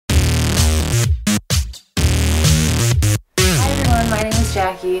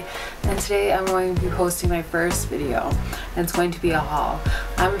Jackie, and today I'm going to be posting my first video, and it's going to be a haul.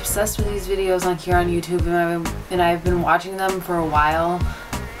 I'm obsessed with these videos here on YouTube, and I've been watching them for a while,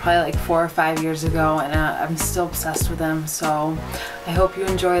 probably like 4 or 5 years ago, and I'm still obsessed with them. So I hope you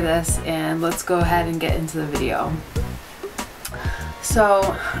enjoy this, and let's go ahead and get into the video. So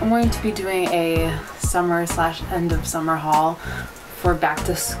I'm going to be doing a summer / end of summer haul for back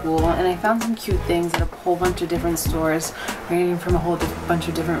to school, and I found some cute things at a whole bunch of different stores ranging from a whole bunch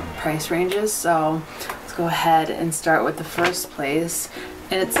of different price ranges. So let's go ahead and start with the first place,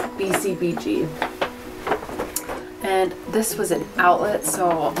 and it's BCBG. And this was an outlet,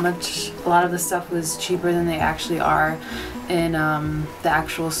 so a lot of the stuff was cheaper than they actually are in the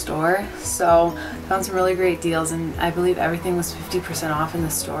actual store. So I found some really great deals, and I believe everything was 50% off in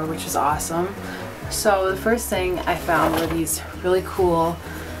the store, which is awesome. So the first thing I found were these really cool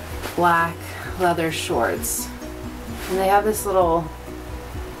black leather shorts, and they have this little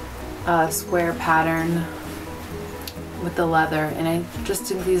square pattern with the leather, and I just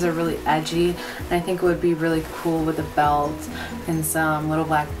think these are really edgy, and I think it would be really cool with a belt and some little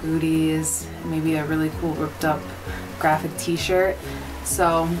black booties, maybe a really cool ripped up graphic t-shirt.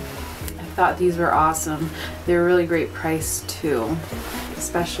 So I thought these were awesome. They were really great price too,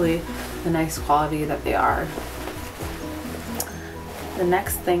 especially the nice quality that they are. The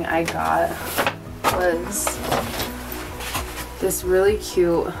next thing I got was this really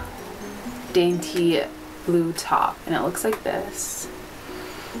cute dainty blue top, and it looks like this,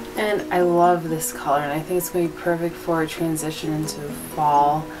 and I love this color, and I think it's going to be perfect for a transition into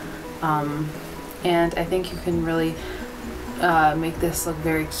fall, and I think you can really make this look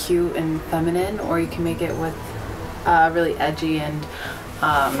very cute and feminine, or you can make it with really edgy, and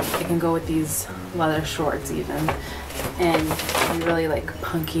it can go with these leather shorts even, and be really like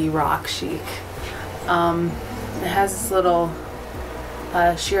punky rock chic. It has this little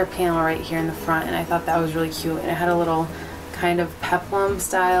sheer panel right here in the front, and I thought that was really cute, and it had a little kind of peplum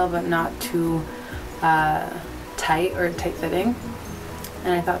style, but not too tight or tight fitting,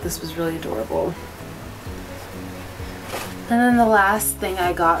 and I thought this was really adorable. And then the last thing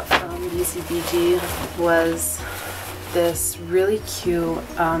I got from BCBG was this really cute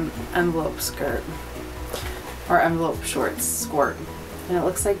envelope skirt, or envelope shorts skirt, and it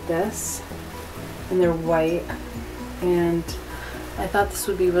looks like this, and they're white, and I thought this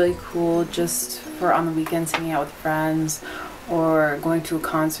would be really cool just for on the weekends hanging out with friends or going to a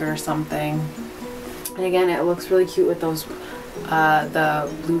concert or something. And again, it looks really cute with those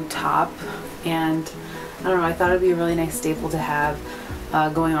the blue top, and I don't know, I thought it'd be a really nice staple to have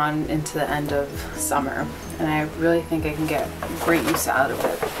going on into the end of summer, and I really think I can get great use out of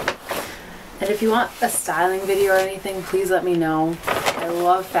it. And if you want a styling video or anything, please let me know. I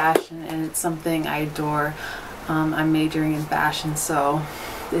love fashion, and it's something I adore. I'm majoring in fashion, so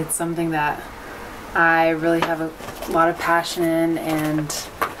it's something that I really have a lot of passion in and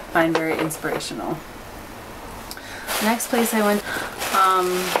find very inspirational. The next place I went,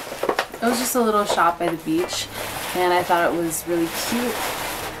 it was just a little shop by the beach, and I thought it was really cute,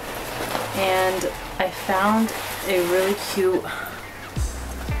 and I found a really cute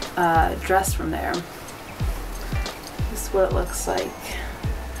dress from there. This is what it looks like.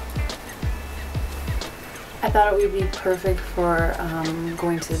 I thought it would be perfect for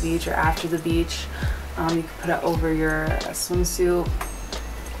going to the beach or after the beach. You can put it over your swimsuit,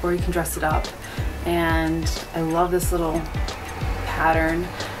 or you can dress it up. And I love this little pattern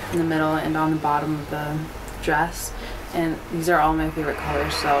in the middle and on the bottom of the dress. And these are all my favorite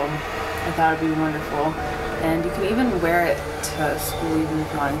colors, so I thought it'd be wonderful. And you can even wear it to school even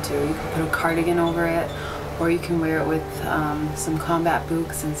if you want to. You can put a cardigan over it, or you can wear it with some combat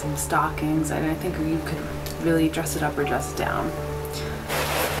boots and some stockings, and I think you could really dress it up or dress it down.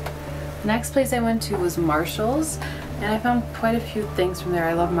 The next place I went to was Marshall's, and I found quite a few things from there.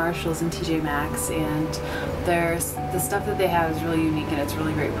 I love Marshall's and TJ Maxx, and the stuff that they have is really unique, and it's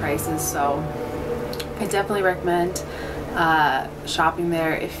really great prices, so I definitely recommend shopping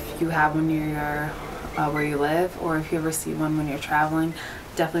there if you have one near where you live, or if you ever see one when you're traveling.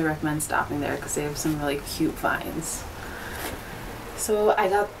 Definitely recommend stopping there because they have some really cute finds. So I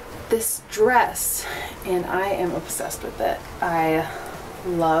got this dress, and I am obsessed with it. I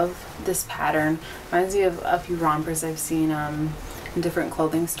love this pattern. Reminds me of a few rompers I've seen in different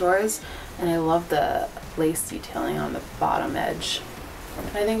clothing stores, and I love the lace detailing on the bottom edge.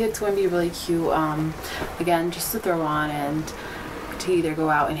 I think it's going to be really cute, again, just to throw on and to either go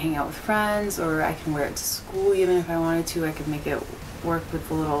out and hang out with friends, or I can wear it to school even if I wanted to. I could make it work with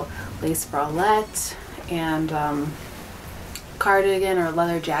a little lace bralette and cardigan or a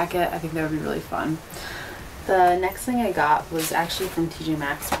leather jacket. I think that would be really fun. The next thing I got was actually from TJ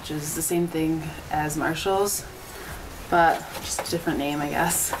Maxx, which is the same thing as Marshall's, but just a different name, I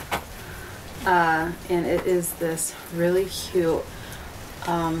guess. And it is this really cute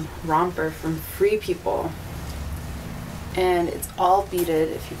romper from Free People. And it's all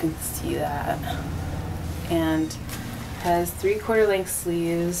beaded, if you can see that. And has 3/4 length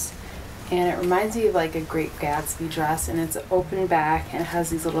sleeves. And it reminds me of like a Great Gatsby dress, and it's open back and it has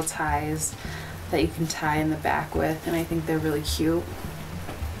these little ties that you can tie in the back with, and I think they're really cute.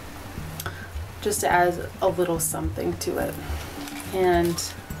 Just to add a little something to it. And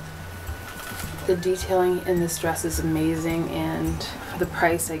the detailing in this dress is amazing, and for the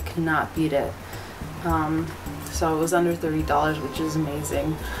price I cannot beat it. So it was under $30, which is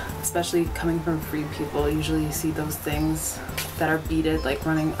amazing, especially coming from Free People. Usually you see those things that are beaded, like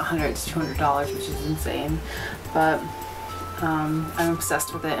running $100 to $200, which is insane. But I'm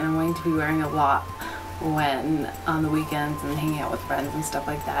obsessed with it, and I'm going to be wearing a lot when on the weekends and hanging out with friends and stuff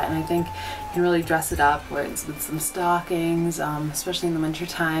like that. And I think you can really dress it up with some stockings, especially in the winter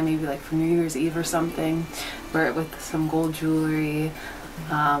time, maybe like for New Year's Eve or something. Wear it with some gold jewelry,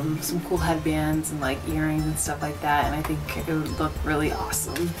 some cool headbands and like earrings and stuff like that, and I think it would look really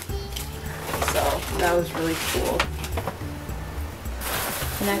awesome. So that was really cool.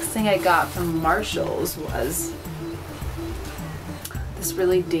 The next thing I got from Marshall's was this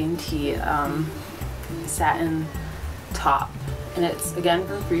really dainty satin top, and it's again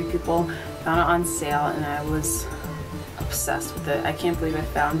from Free People. Found it on sale and I was obsessed with it. I can't believe I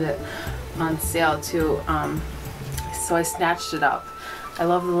found it on sale too. So I snatched it up. I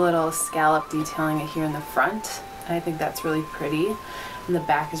love the little scallop detailing here in the front, and I think that's really pretty. And the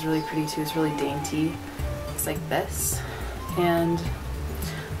back is really pretty too. It's really dainty. It's like this. And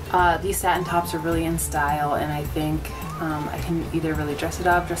these satin tops are really in style, and I think I can either really dress it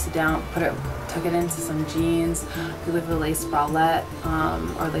up, dress it down, tuck it into some jeans, with a lace bralette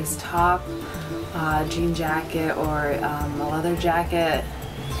or lace top, jean jacket, or a leather jacket.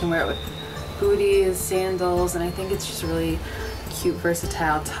 You can wear it with booties, sandals, and I think it's just a really cute,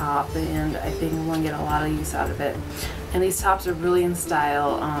 versatile top, and I think I'm going to get a lot of use out of it. And these tops are really in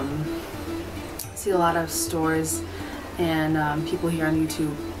style. I see a lot of stores and people here on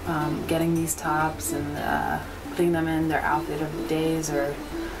YouTube getting these tops and putting them in their outfit of the days or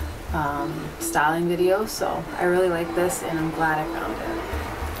styling videos. So I really like this, and I'm glad I found it.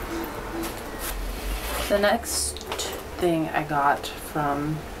 The next thing I got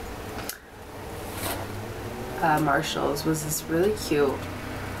from Marshall's was this really cute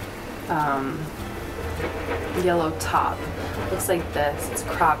yellow top. Looks like this. It's a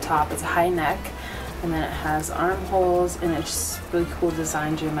crop top. It's a high neck, and then it has armholes, and it's just really cool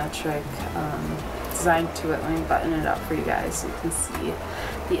design, geometric design to it. Let me button it up for you guys so you can see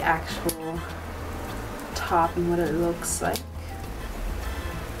the actual top and what it looks like.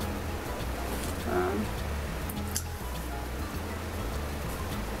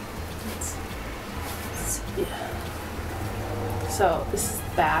 So this is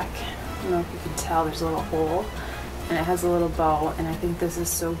the back. I don't know if you can tell, there's a little hole, and it has a little bow, and I think this is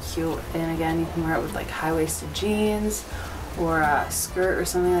so cute. And again, you can wear it with like high-waisted jeans or a skirt or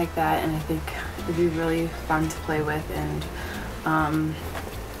something like that, and I think it'd be really fun to play with, and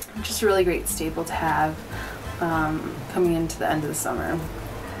just a really great staple to have coming into the end of the summer.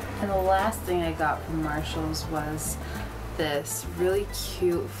 And the last thing I got from Marshall's was this really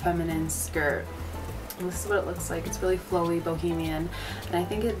cute feminine skirt. And this is what it looks like. It's really flowy, bohemian, and I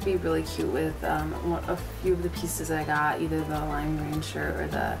think it'd be really cute with a few of the pieces I got, either the lime green shirt or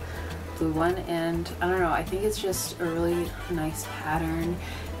the blue one. And I don't know, I think it's just a really nice pattern,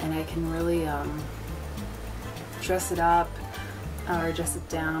 and I can really dress it up or dress it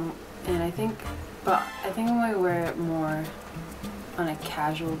down. And I think I'm going to wear it more on a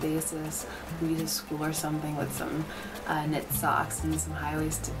casual basis, maybe to school or something, with some knit socks and some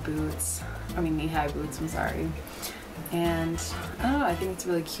high-waisted boots. I mean knee-high boots, I'm sorry. And I don't know, I think it's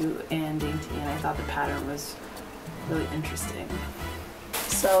really cute and dainty, and I thought the pattern was really interesting.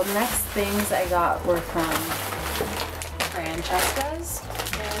 So the next things I got were from Francesca's,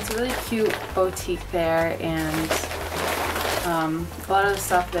 and it's a really cute boutique there, and a lot of the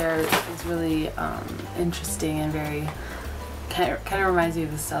stuff there is really interesting and very kind of reminds me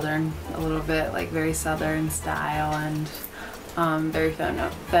of the Southern a little bit, like very Southern style, and very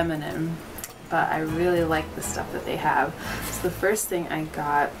feminine. But I really like the stuff that they have. So the first thing I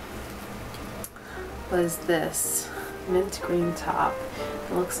got was this mint green top.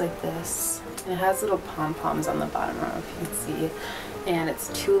 It looks like this. And it has little pom-poms on the bottom, I don't know if you can see. And it's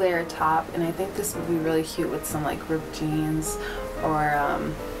a 2-layer top, and I think this would be really cute with some like ripped jeans or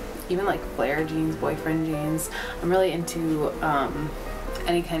even like flare jeans, boyfriend jeans. I'm really into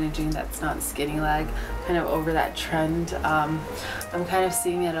any kind of jean that's not skinny leg, kind of over that trend. I'm kind of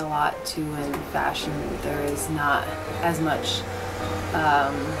seeing it a lot too in fashion. There is not as much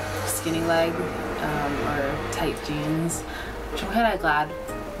skinny leg or tight jeans, which I'm kind of glad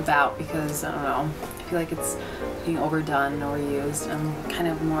about, because I don't know, I feel like it's being overdone, overused. I'm kind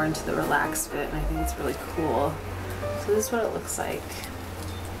of more into the relaxed fit, and I think it's really cool. So this is what it looks like.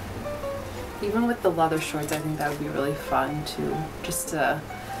 Even with the leather shorts, I think that would be really fun too, just to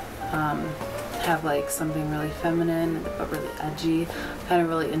have like something really feminine but really edgy. I'm kind of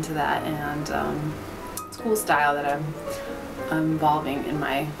really into that, and it's a cool style that I'm involving in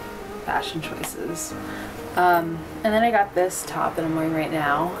my fashion choices. And then I got this top that I'm wearing right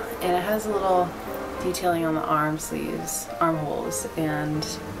now, and it has a little detailing on the arm sleeves, armholes, and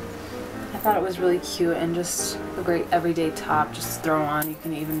I thought it was really cute and just a great everyday top just to throw on. You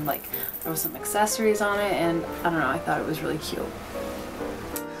can even like throw some accessories on it, and I don't know, I thought it was really cute.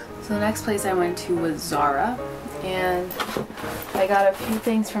 So the next place I went to was Zara, and I got a few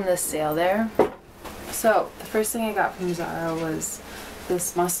things from the sale there. So the first thing I got from Zara was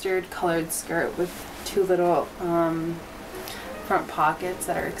this mustard colored skirt with two little front pockets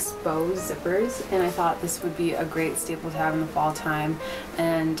that are exposed zippers, and I thought this would be a great staple to have in the fall time.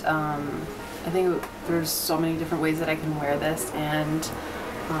 And I think there's so many different ways that I can wear this, and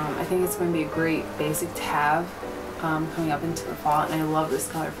I think it's going to be a great basic to have coming up into the fall. And I love this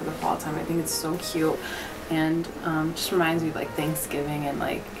color for the fall time. I think it's so cute, and just reminds me of like Thanksgiving and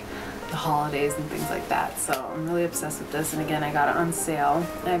like the holidays and things like that. So I'm really obsessed with this, and again, I got it on sale.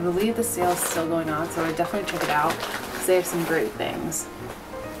 And I believe the sale is still going on, so I would definitely check it out because they have some great things.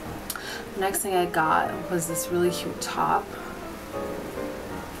 The next thing I got was this really cute top.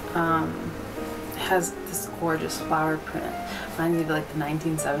 It has this gorgeous flower print, reminds me of like the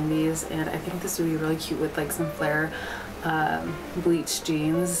 1970s, and I think this would be really cute with like some flare bleached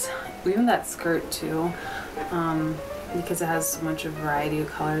jeans, even that skirt too. Because it has so much of a variety of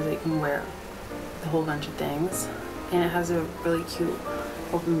colors that you can wear a whole bunch of things. And it has a really cute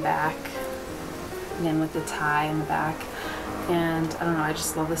open back, again with the tie in the back. And I don't know, I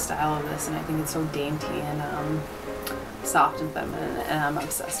just love the style of this, and I think it's so dainty and soft and feminine, and I'm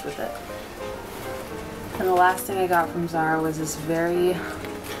obsessed with it. And the last thing I got from Zara was this very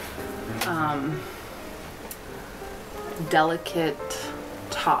delicate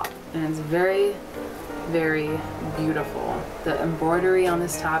top, and it's very beautiful. The embroidery on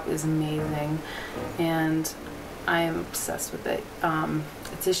this top is amazing, and I am obsessed with it.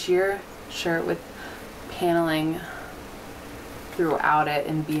 It's a sheer shirt with paneling throughout it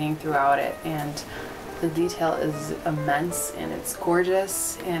and beading throughout it, and the detail is immense, and it's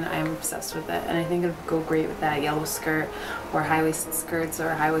gorgeous, and I'm obsessed with it. And I think it would go great with that yellow skirt or high-waisted skirts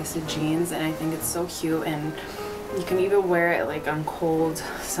or high-waisted jeans, and I think it's so cute. And you can even wear it like on cold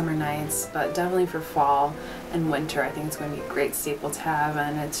summer nights, but definitely for fall and winter, I think it's going to be a great staple to have,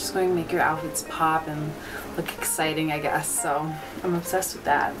 and it's just going to make your outfits pop and look exciting, I guess. So I'm obsessed with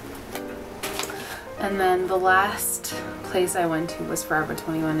that. And then the last place I went to was Forever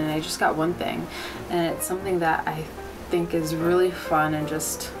 21, and I just got one thing, and it's something that I think is really fun and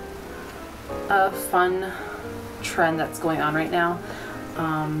just a fun trend that's going on right now.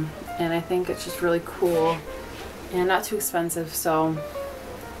 And I think it's just really cool and not too expensive, so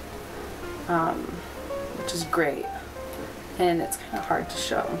which is great, and it's kind of hard to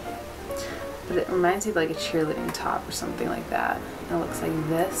show, but it reminds me of like a cheerleading top or something like that. And it looks like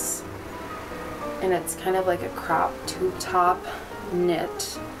this, and it's kind of like a crop tube top,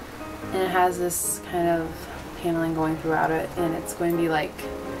 knit, and it has this kind of paneling going throughout it, and it's going to be like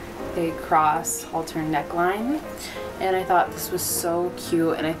a cross halter neckline. And I thought this was so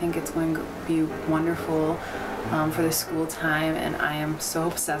cute, and I think it's going to be wonderful for the school time, and I am so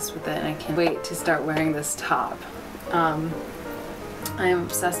obsessed with it, and I can't wait to start wearing this top. I am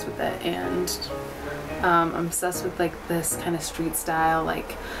obsessed with it, and I'm obsessed with like this kind of street style,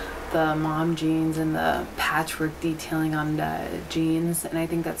 like the mom jeans and the patchwork detailing on the jeans, and I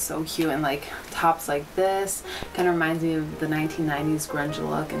think that's so cute. And like tops like this kind of reminds me of the 1990s grunge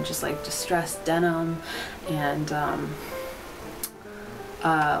look, and just like distressed denim, and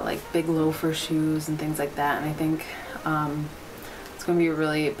like big loafer shoes and things like that. And I think it's going to be a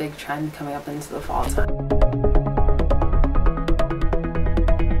really big trend coming up into the fall time.